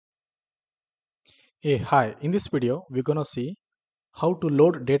Hey, hi. In this video, we're gonna see how to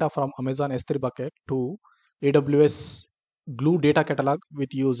load data from Amazon S3 bucket to AWS Glue data catalog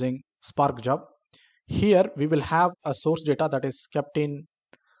with using Spark Job. Here, we will have a source data that is kept in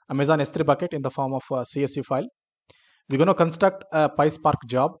Amazon S3 bucket in the form of a CSV file. We're gonna construct a PySpark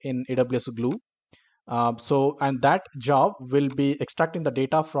job in AWS Glue. And that job will be extracting the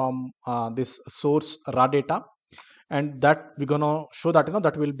data from this source raw data, and that we're gonna show that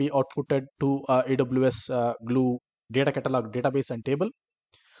that will be outputted to AWS Glue data catalog database and table.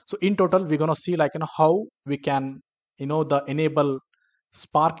 So in total, we're gonna see how we can the enable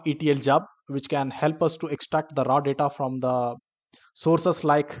Spark ETL job, which can help us to extract the raw data from the sources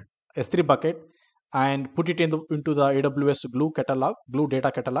like S3 bucket and put it into the AWS Glue data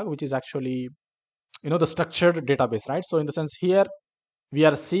catalog, which is actually the structured database, right? So in the sense here, we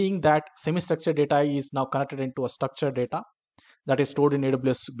are seeing that semi-structured data is now connected into a structured data that is stored in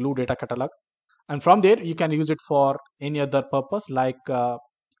AWS Glue data catalog. And from there, you can use it for any other purpose, like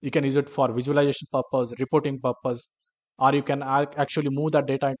you can use it for visualization purpose, reporting purpose, or you can actually move that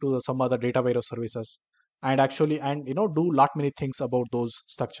data into some other data warehouse services and actually do lot many things about those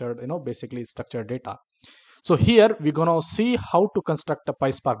structured, basically structured data. So here we're gonna see how to construct a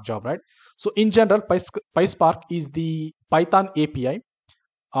PySpark job, right? So in general, PySpark is the Python API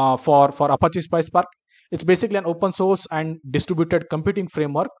for Apache PySpark. It's basically an open source and distributed computing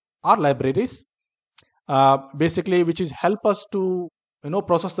framework or libraries, basically which is help us to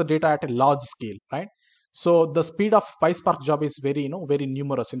process the data at a large scale, right? So the speed of PySpark job is very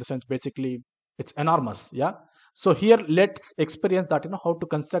numerous, in the sense basically it's enormous. Yeah. So here let's experience that how to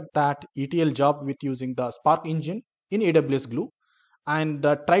construct that ETL job with using the Spark engine in AWS Glue, and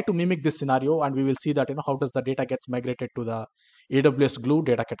try to mimic this scenario, and we will see that how does the data gets migrated to the AWS Glue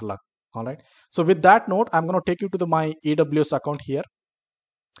data catalog. All right. So with that note, I'm going to take you to my AWS account here.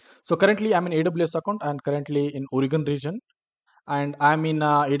 So currently I'm in AWS account and currently in Oregon region, and I'm in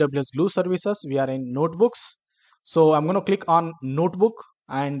AWS Glue services. We are in notebooks. So I'm going to click on notebook,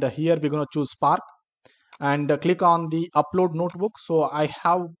 and here we're going to choose Spark and click on the upload notebook. So I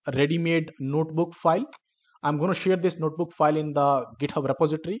have a ready-made notebook file. I'm going to share this notebook file in the GitHub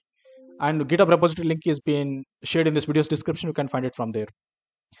repository, and GitHub repository link is being shared in this video's description. You can find it from there.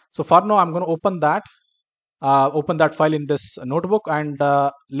 So for now, I'm going to open that file in this notebook, and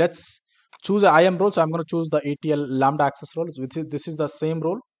let's choose a IAM role. So I'm going to choose the ATL Lambda access role. This is the same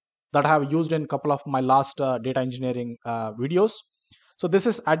role that I have used in a couple of my last data engineering videos. So this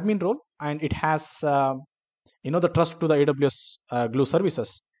is admin role, and it has the trust to the AWS Glue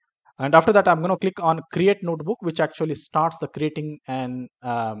services. And after that, I'm going to click on create notebook, which actually starts the creating and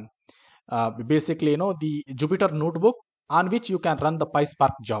basically the Jupyter notebook on which you can run the PySpark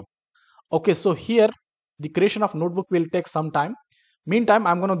job. Okay, so here the creation of notebook will take some time. Meantime,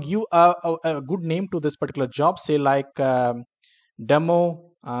 I'm going to give a good name to this particular job, say like demo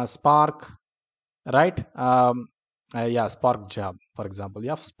Spark, right? Yeah, Spark job, for example.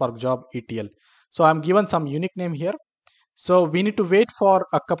 Yeah, Spark job ETL. So I'm given some unique name here. So we need to wait for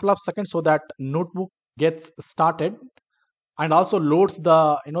a couple of seconds so that notebook gets started and also loads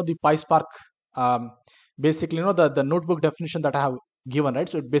the the PySpark, basically the notebook definition that I have given, right?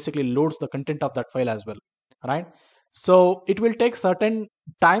 So it basically loads the content of that file as well, right? So it will take certain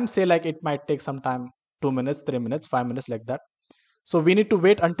time, say like it might take some time, 2 minutes, 3 minutes, 5 minutes, like that. So we need to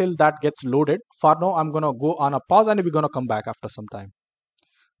wait until that gets loaded. For now, I'm gonna go on a pause and we're gonna come back after some time.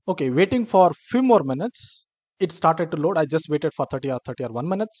 Okay, waiting for few more minutes. It started to load. I just waited for 30 or 1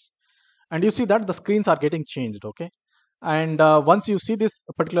 minutes, and you see that the screens are getting changed. Okay, and once you see this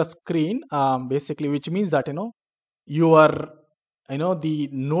particular screen, basically which means that your the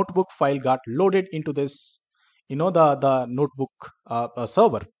notebook file got loaded into this the notebook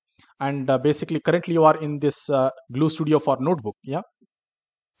server, and basically currently you are in this Glue Studio for notebook. Yeah.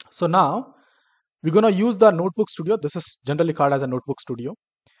 So now we're going to use the notebook studio. This is generally called as a notebook studio.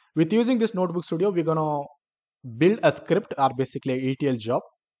 With using this notebook studio, we're going to build a script, or basically an ETL job,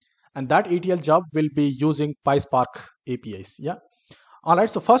 and that ETL job will be using PySpark APIs. Yeah. All right.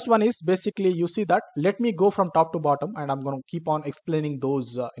 So first one is basically, you see that, let me go from top to bottom, and I'm going to keep on explaining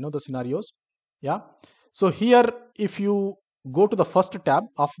those the scenarios. Yeah. So here, if you go to the first tab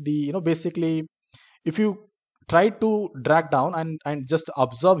of the basically, if you try to drag down and just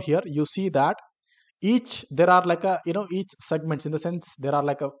observe here, you see that there are like a each segments, in the sense there are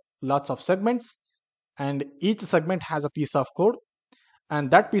like a lots of segments, and each segment has a piece of code, and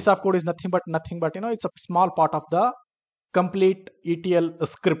that piece of code is nothing but it's a small part of the complete ETL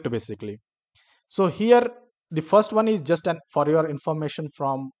script, basically. So here the first one is just for your information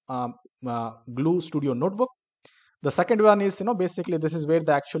from Glue Studio notebook. The second one is basically this is where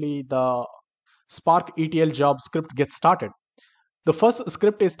the Spark ETL job script gets started. The first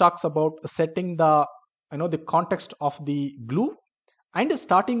script is talks about setting the the context of the glue and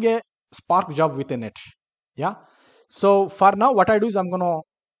starting a Spark job within it. Yeah. So for now, what I do is I'm gonna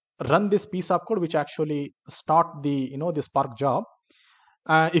run this piece of code which actually start the the Spark job.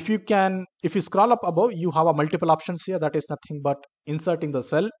 If you scroll up above, you have a multiple options here. That is nothing but inserting the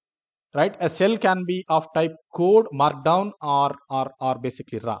cell, right? A cell can be of type code, markdown, or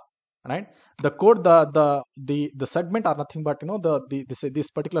basically raw, right? The code, the segment are nothing but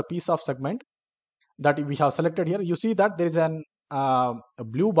this particular piece of segment that we have selected here. You see that there is a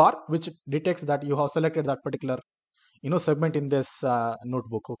blue bar which detects that you have selected that particular segment in this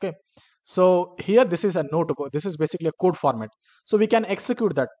notebook. Okay, so here this is a notebook, this is basically a code format, so we can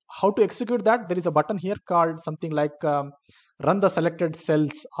execute that. How to execute that? There is a button here called something like run the selected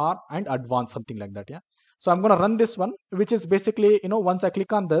cells or and advanced, something like that. Yeah, so I'm going to run this one, which is basically once I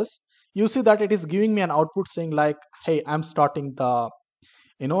click on this, you see that it is giving me an output saying like, hey, I'm starting the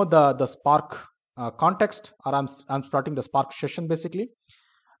the Spark context, or I'm starting the Spark session basically,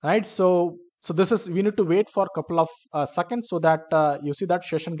 right? So this is, we need to wait for a couple of seconds so that you see that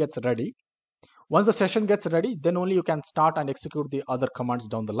session gets ready. Once the session gets ready, then only you can start and execute the other commands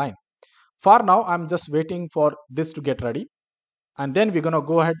down the line. For now, I'm just waiting for this to get ready, and then we're going to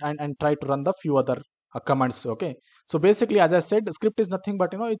go ahead and try to run the few other commands. Okay, so basically, as I said, the script is nothing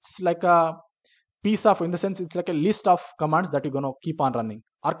but it's like a piece of, in the sense, it's like a list of commands that you're going to keep on running.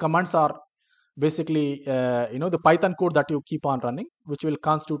 Our commands are basically the Python code that you keep on running, which will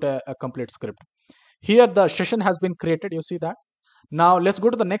constitute a complete script. Here the session has been created, you see that. Now let's go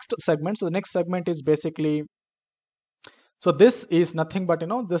to the next segment. So the next segment is basically, so this is nothing but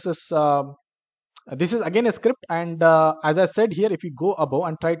this is again a script, and as I said here, if you go above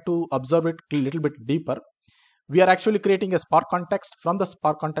and try to observe it a little bit deeper, we are actually creating a Spark context. From the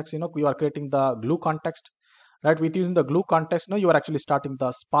Spark context, we are creating the glue context, right? With using the glue context, you are actually starting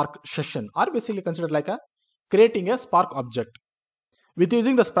the Spark session, or basically considered like a creating a Spark object. With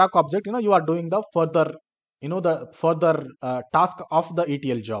using the Spark object, you are doing the further task of the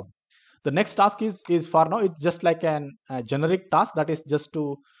ETL job. The next task is for now, it's just like an generic task, that is just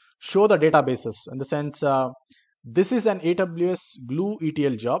to show the databases, in the sense this is an AWS Glue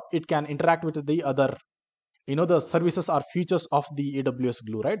ETL job. It can interact with the other the services or features of the AWS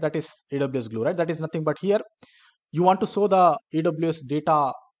Glue, right? That is AWS Glue, right? That is nothing but here you want to show the AWS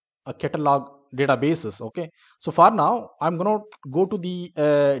data catalog databases. Okay, so for now I'm going to go to the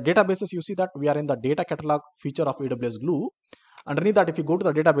databases. You see that we are in the data catalog feature of AWS Glue. Underneath that, if you go to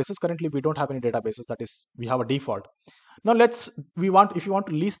the databases, currently we don't have any databases, that is, we have a default. Now if you want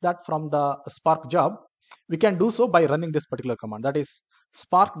to list that from the Spark job, we can do so by running this particular command, that is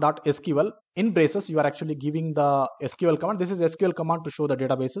spark.sql. In braces, you are actually giving the SQL command. This is SQL command to show the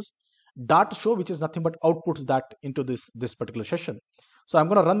databases. Dot show, which is nothing but outputs that into this particular session. So I'm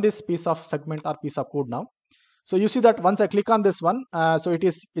going to run this piece of segment or piece of code now. So you see that once I click on this one, so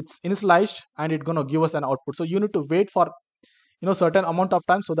it's initialized and it's going to give us an output. So you need to wait for certain amount of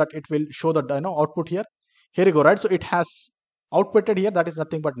time so that it will show the output here. Here you go, right? So it has outputted here, that is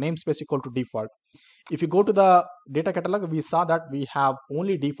nothing but namespace equal to default. If you go to the data catalog, we saw that we have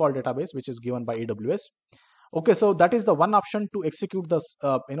only default database, which is given by AWS. Okay, so that is the one option to execute this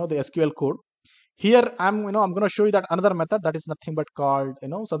the SQL code. Here I'm going to show you that another method, that is nothing but called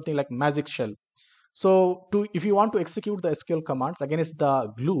something like magic shell. So if you want to execute the SQL commands against the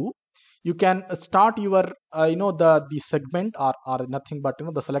glue, you can start your the segment or nothing but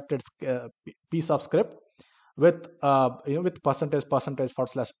the selected piece of script with with percentage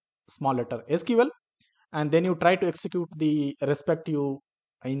small letter SQL, and then you try to execute the respective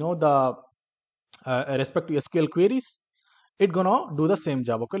the respective SQL queries. It's gonna do the same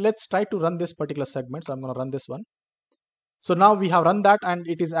job. Okay, let's try to run this particular segment. So I'm gonna run this one. So now we have run that, and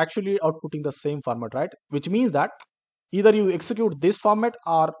it is actually outputting the same format, right? Which means that either you execute this format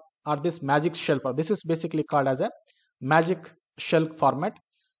or this magic shell format. This is basically called as a magic shell format.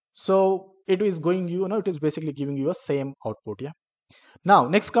 So it is going it is basically giving you a same output. Yeah. Now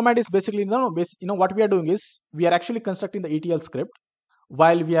next command is basically what we are doing is we are actually constructing the ETL script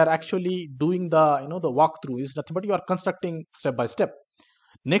while we are actually doing the the walkthrough. Is nothing but you are constructing step by step.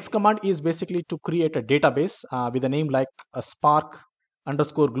 Next command is basically to create a database with a name like a Spark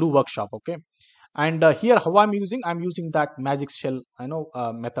underscore glue workshop. Okay, and here how I'm using that magic shell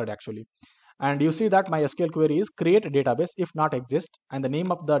method actually, and you see that my SQL query is create a database if not exist, and the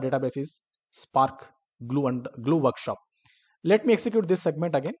name of the database is Spark glue and glue workshop. Let me execute this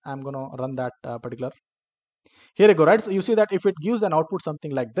segment again. I'm gonna run that particular. Here you go, right? So you see that if it gives an output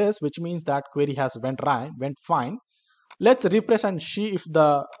something like this, which means that query has went fine. Let's refresh and see if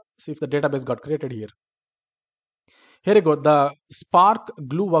the see if the database got created here. Here you go, the Spark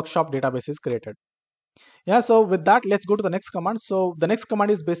Glue Workshop database is created. Yeah, so with that, let's go to the next command. So the next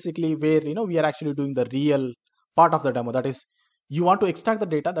command is basically where we are actually doing the real part of the demo. That is, you want to extract the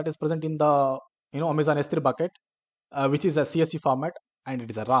data that is present in the Amazon S3 bucket, which is a CSV format and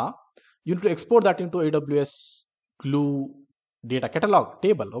it is a raw. You need to export that into AWS Glue data catalog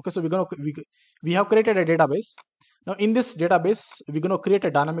table. Okay, so we have created a database. Now in this database, we're going to create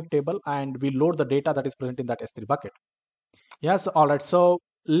a dynamic table and we load the data that is present in that S3 bucket. Yes, all right. So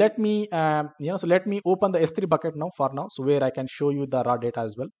let me let me open the S3 bucket now for now, so where I can show you the raw data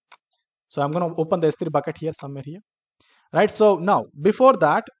as well. So I'm going to open the S3 bucket here somewhere here, right? So now before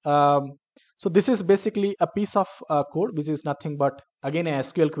that, so this is basically a piece of code which is nothing but again a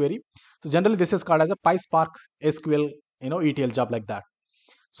SQL query. So generally this is called as a PySpark SQL ETL job, like that.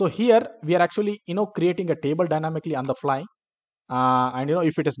 So here we are actually creating a table dynamically on the fly. And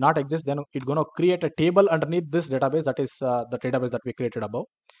if it is not exist, then it's going to create a table underneath this database, that is the database that we created above,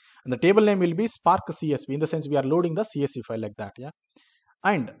 and the table name will be Spark CSV. In the sense, we are loading the CSV file like that. Yeah,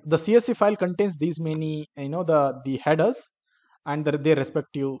 and the CSV file contains these many the headers and their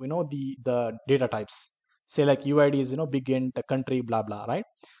respective the data types. Say like UID is big int, country, blah blah, right?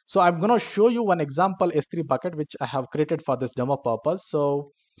 So I'm going to show you one example S3 bucket which I have created for this demo purpose.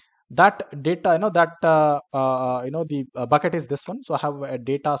 So that data the bucket is this one. So I have a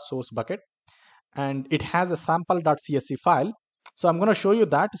data source bucket and it has a sample.csv file. So I'm going to show you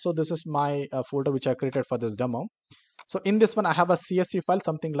that. So this is my folder which I created for this demo. So in this one I have a CSV file,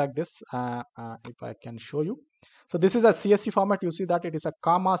 something like this. If I can show you, so this is a CSV format. You see that it is a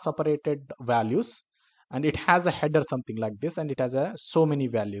comma separated values and it has a header something like this and it has so many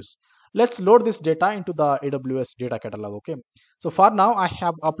values. Let's load this data into the AWS data catalog. Okay, so for now I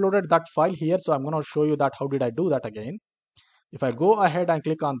have uploaded that file here. So I'm going to show you that how did I do that again. If I go ahead and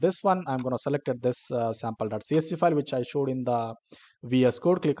click on this one, I'm going to select this sample.csv file which I showed in the VS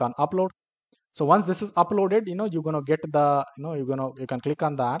Code. Click on upload. So once this is uploaded, you're going to get the you can click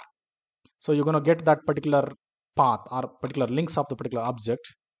on that. So you're going to get that particular path or particular links of the particular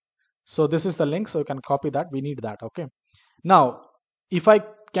object. So this is the link, so you can copy that. We need that. Okay, now if I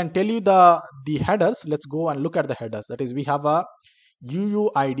can tell you the headers, let's go and look at the headers. That is, we have a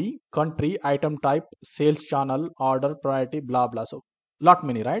UUID, country, item type, sales channel, order, priority, blah blah. So lot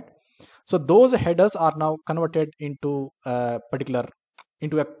many, right? So those headers are now converted into a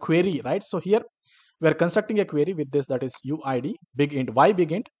query, right? So here we are constructing a query with this, that is UID big int. Why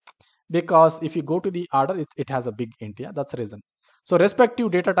big int? Because if you go to the order, it has a big int. Yeah, that's the reason. So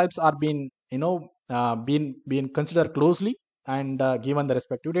respective data types are being being considered closely and given the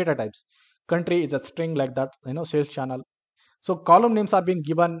respective data types. Country is a string like that, sales channel. So column names are being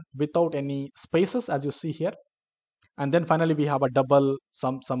given without any spaces, as you see here. And then finally we have a double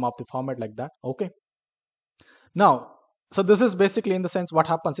sum of the format like that. Okay, now so this is basically, in the sense, what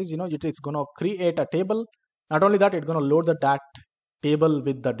happens is it is going to create a table. Not only that, it's going to load that table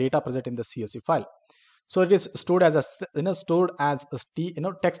with the data present in the CSV file. So it is stored as a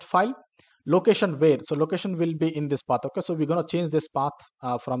text file. Location where? So location will be in this path. Okay, so we're going to change this path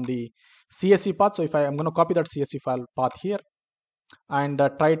from the CSV path. So if I'm going to copy that CSV file path here and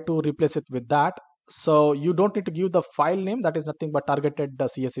try to replace it with that. So you don't need to give the file name, that is nothing but targeted the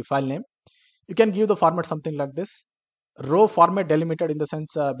CSV file name. You can give the format something like this. Row format delimited, in the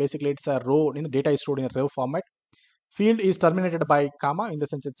sense basically it's a row, data is stored in a row format. Field is terminated by comma, in the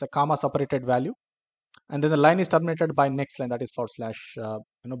sense it's a comma separated value. And then the line is terminated by next line, that is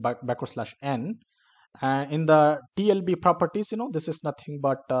 /n. And in the TLB properties, this is nothing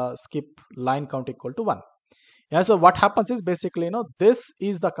but skip line count equal to 1. Yeah, so what happens is basically, this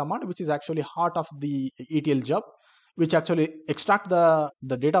is the command which is actually heart of the ETL job, which actually extract the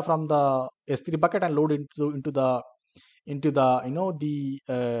data from the S3 bucket and load into the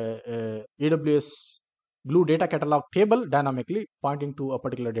AWS Glue data catalog table dynamically, pointing to a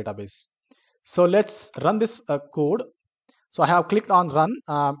particular database. So let's run this code. So I have clicked on run.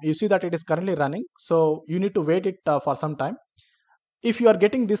 You see that it is currently running. So you need to wait it for some time. If you are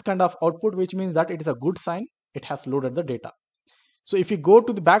getting this kind of output, which means that it is a good sign, it has loaded the data. So if you go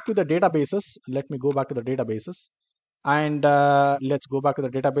to back to the databases, let me go back to the databases, and let's go back to the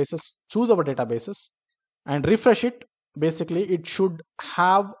databases, choose our databases and refresh it. Basically it should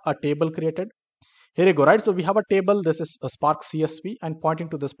have a table created. Here you go, right? So we have a table. This is a Spark CSV and pointing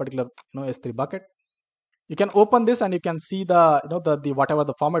to this particular S3 bucket. You can open this and you can see the the whatever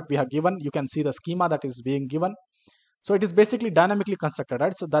the format we have given. You can see the schema that is being given. So it is basically dynamically constructed,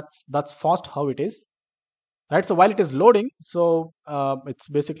 right? So that's fast how it is, right? So while it is loading, so it's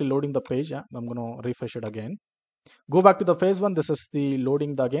basically loading the page. Yeah, I'm going to refresh it again. Go back to the phase one. This is the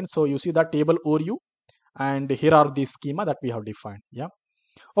loading the again. So you see that table overview, and here are the schema that we have defined. Yeah.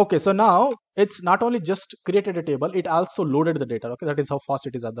 Okay, so now it's not only just created a table, it also loaded the data. Okay, that is how fast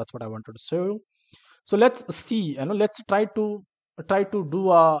it is. That's what I wanted to show you. So let's see, let's try to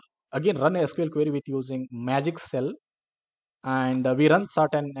do a again run a SQL query with using magic cell, and we run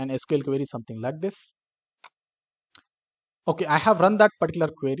certain an SQL query something like this. Okay, I have run that particular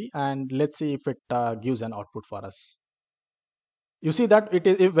query, and let's see if it gives an output for us. You see that it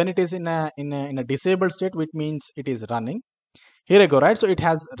is when it is in a disabled state, which means it is running. Here I go, right? So it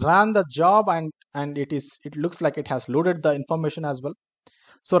has run the job, and it looks like it has loaded the information as well.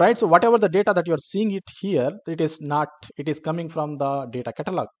 So right, so whatever the data that you're seeing it here, it is coming from the data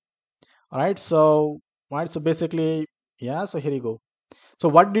catalog. All right, so basically, yeah, so here you go. So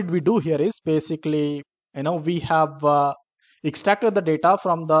what did we do here is basically, we have extracted the data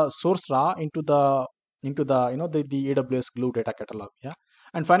from the source raw into the the AWS Glue data catalog. Yeah,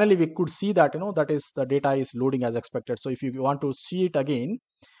 and finally we could see that that is the data is loading as expected. So if you want to see it again,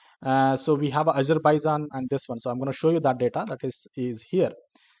 so we have Azerbaijan and this one. So I'm going to show you that data that is here.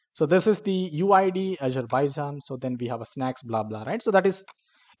 So this is the UID Azerbaijan. So then we have a snacks blah blah, right? So that is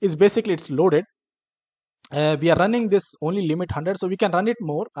basically it's loaded. We are running this only limit 100, so we can run it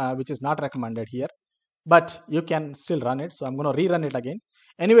more, which is not recommended here, but you can still run it. So I'm going to rerun it again.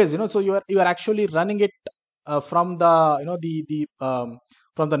 Anyways, so you are actually running it from the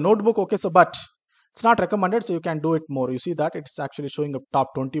from the notebook. Okay, so but it's not recommended, so you can do it more. You see that it's actually showing up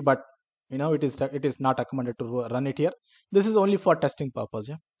top 20, but it is not recommended to run it here. This is only for testing purpose.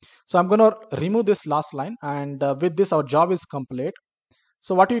 Yeah. So I'm going to remove this last line, and with this our job is complete.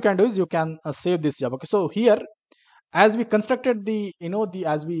 So what you can do is you can save this job. Okay, so here as we constructed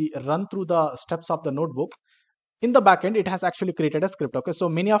as we run through the steps of the notebook, in the backend it has actually created a script. Okay, so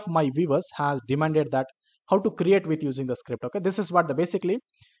many of my viewers has demanded that how to create with using the script. Okay, this is what the basically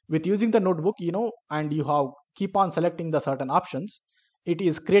with using the notebook, and you have keep on selecting the certain options, it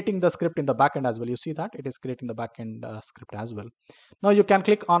is creating the script in the backend as well. You see that it is creating the backend script as well. Now you can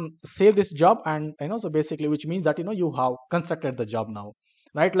click on save this job, and so basically which means that you have constructed the job now,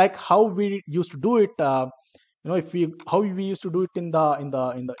 right? Like how we used to do it, if we how we used to do it in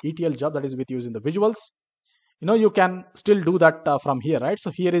the ETL job, that is with using the visuals. You can still do that from here, right?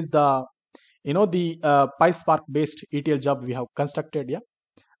 So here is the the PySpark based ETL job we have constructed. Yeah,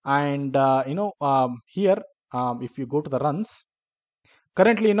 and here if you go to the runs,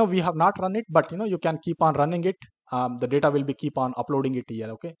 currently we have not run it, but you can keep on running it. The data will be keep on uploading it here.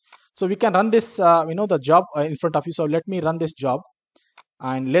 Okay, so we can run this the job in front of you. So let me run this job,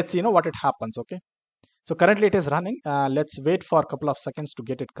 and let's see what it happens. Okay, so currently it is running. Let's wait for a couple of seconds to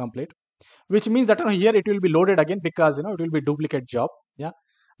get it complete, which means that here it will be loaded again, because it will be duplicate job. Yeah,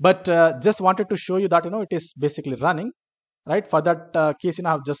 but just wanted to show you that it is basically running, right? For that case,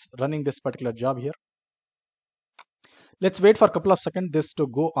 I'm just running this particular job here. Let's wait for a couple of seconds this to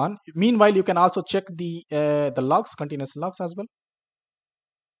go on. Meanwhile, you can also check the logs, continuous logs as well.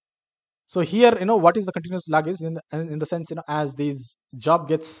 So here, what is the continuous log is in the sense, as this job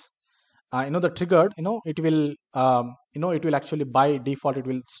gets the triggered, it will it will actually by default it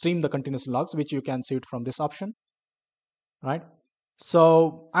will stream the continuous logs, which you can see it from this option, right?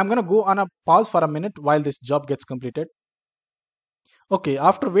 So I'm going to go on a pause for a minute while this job gets completed. Okay,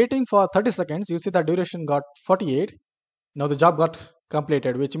 after waiting for 30 seconds, you see the duration got 48. Now the job got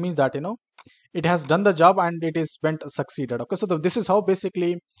completed, which means that it has done the job and it is went succeeded. Okay, so this is how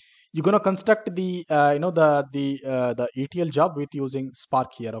basically you're going to construct the the ETL job with using Spark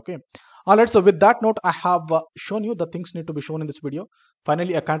here. Okay, all right, so with that note, I have shown you the things need to be shown in this video.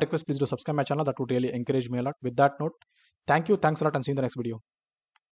 Finally, a kind request, please do subscribe my channel. That would really encourage me a lot. With that note, thank you, thanks a lot, and see you in the next video.